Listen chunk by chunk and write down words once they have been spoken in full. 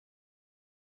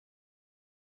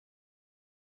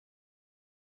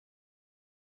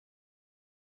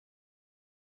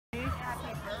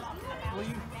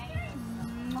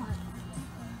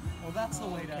That's the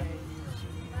way to.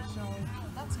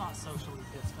 That's not socially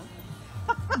distant.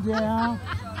 Yeah.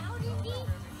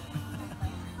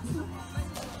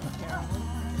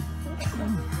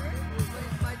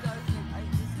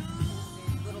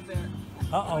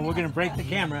 Uh-oh, we're gonna break the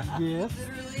camera. Yes.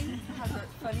 Literally has a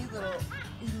funny little.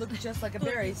 He looked just like a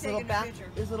bear. His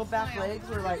little back legs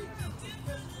were like.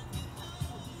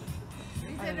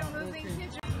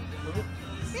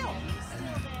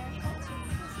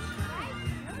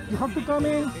 You have to come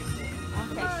in.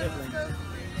 Okay.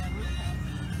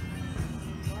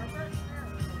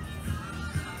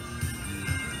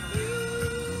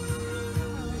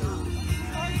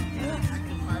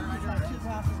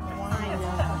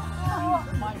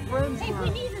 My friends Hey, we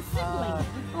need a sibling.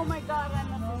 Oh my God,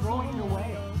 I'm Throwing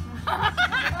away.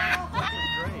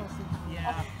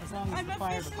 Yeah, as long as the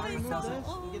fire department does it.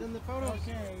 Get in the photo.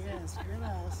 Okay, yes, you're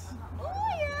nice. Oh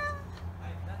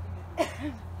yeah.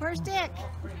 Where's Dick?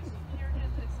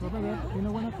 You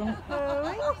know when I come?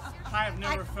 I have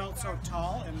never felt so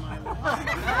tall in my life.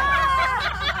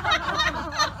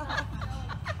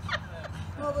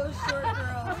 All those short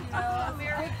girls, you know.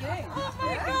 Good game. Oh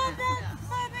my God, that's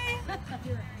funny.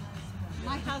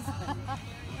 My husband.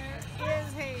 Where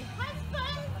is he?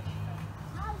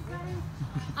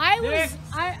 I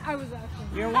was actually.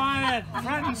 You're wanted,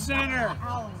 front and center.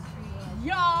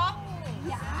 Yeah.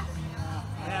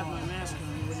 I have my mask on,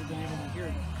 you wouldn't have been able to hear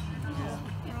it.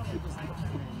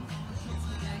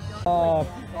 Oh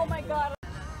my God.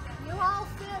 You all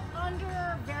fit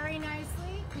under very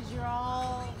nicely because you're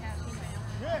all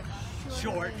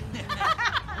Short.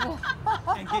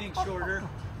 And getting shorter.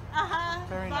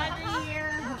 Very by nice. the year.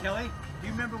 Kelly, do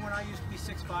you remember when I used to be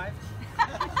 6'5"?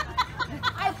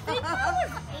 I think I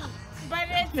was 8, but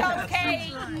it's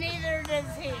okay. Neither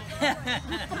does he.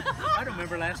 I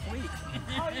remember last week.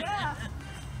 Oh yeah.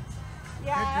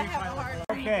 Yeah, I have a hard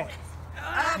time. Okay.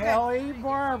 Kelly,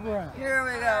 Barbara, Here we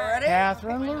go. Ready?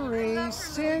 Catherine, Marie,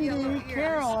 Cindy,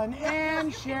 Carolyn, Ann,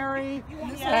 Sherry,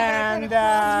 and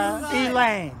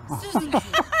Elaine.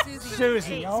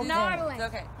 Susie. Okay. Nautilus.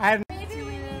 Okay. I have, Maybe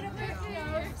we need a picture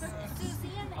of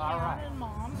Susie and All right. Ann and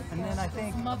Mom. And then I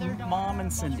think Mom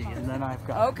and Cindy, and then I've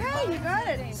got. Okay, you got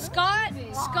it. Scott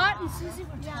and Susie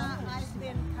were talking. I've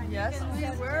been kind of. Yes, we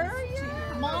were.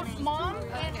 Mom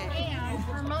and Ann,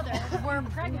 her mother, were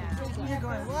pregnant. You're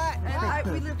going what?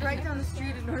 And we lived right down the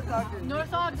street in North Ogden.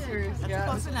 North Ogden. Serious,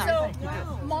 yeah. So,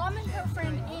 Mom and her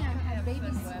friend Ann had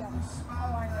babies together.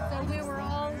 So we were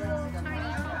all little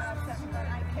tiny.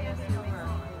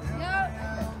 No,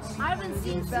 I haven't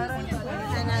seen Susie.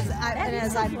 And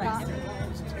as I forgot.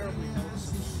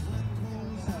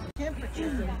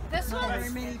 This one.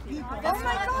 Oh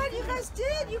my God, you guys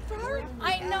did. You heard.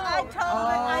 I know. I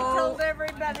told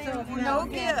everybody. No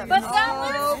gift. But that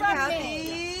one's from Kathy.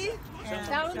 me.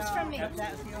 That one's from me.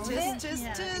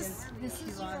 Tisk. This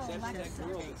is your Alexa.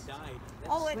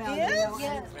 Oh, it is?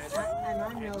 Yes. And I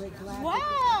know that glad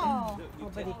Wow.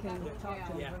 nobody can talk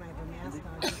to me when I have a mask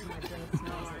on because my brain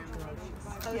smells like groceries.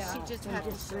 Oh, she just had to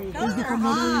breathe.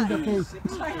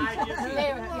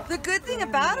 The good thing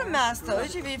about a mask, though,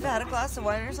 is if you've had a glass of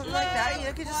wine or something like that,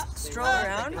 you could just stroll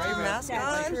around with your mask on.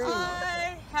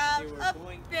 I have a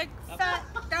big fat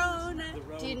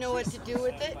donut. Do you know what to do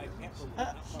with it?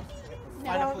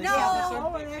 No.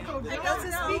 That's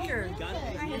a speaker.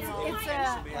 It's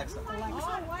a.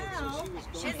 Oh wow.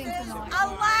 She thinks an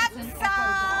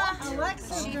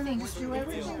Alexa, She thinks do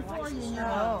everything for you.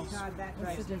 No. God, that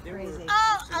is crazy.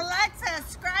 Oh, Alexa,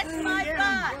 scratch my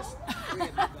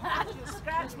butt.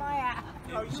 Scratch my ass.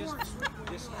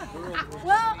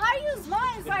 Well, I use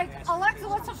mine. It's like, Alexa,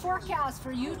 what's the forecast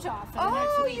for Utah for the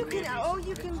next week? You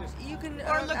can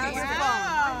or look at your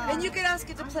phone. And you can ask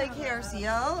it to play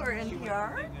KRCL or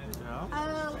NPR.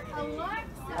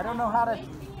 Alexa. I don't know how to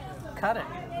cut it.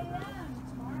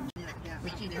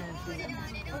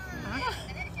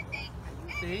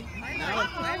 See?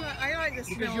 I like this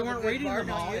Because you weren't reading them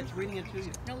all, it's reading it to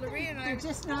you. No, Lorraine and They're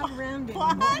just not around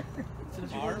anymore.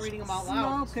 Since you weren't reading them out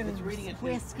loud, Smoking it's reading it to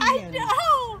you. whiskey. I and-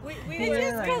 know. We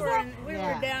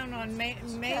Yeah. were down on Main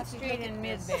Street in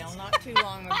Midvale not too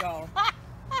long ago.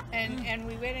 And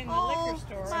we went in the liquor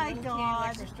store, my a little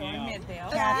God. teeny liquor store in Midvale.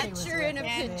 Kathy was Picture in a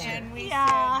with picture. me. And we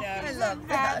Yeah. said, I love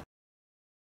that.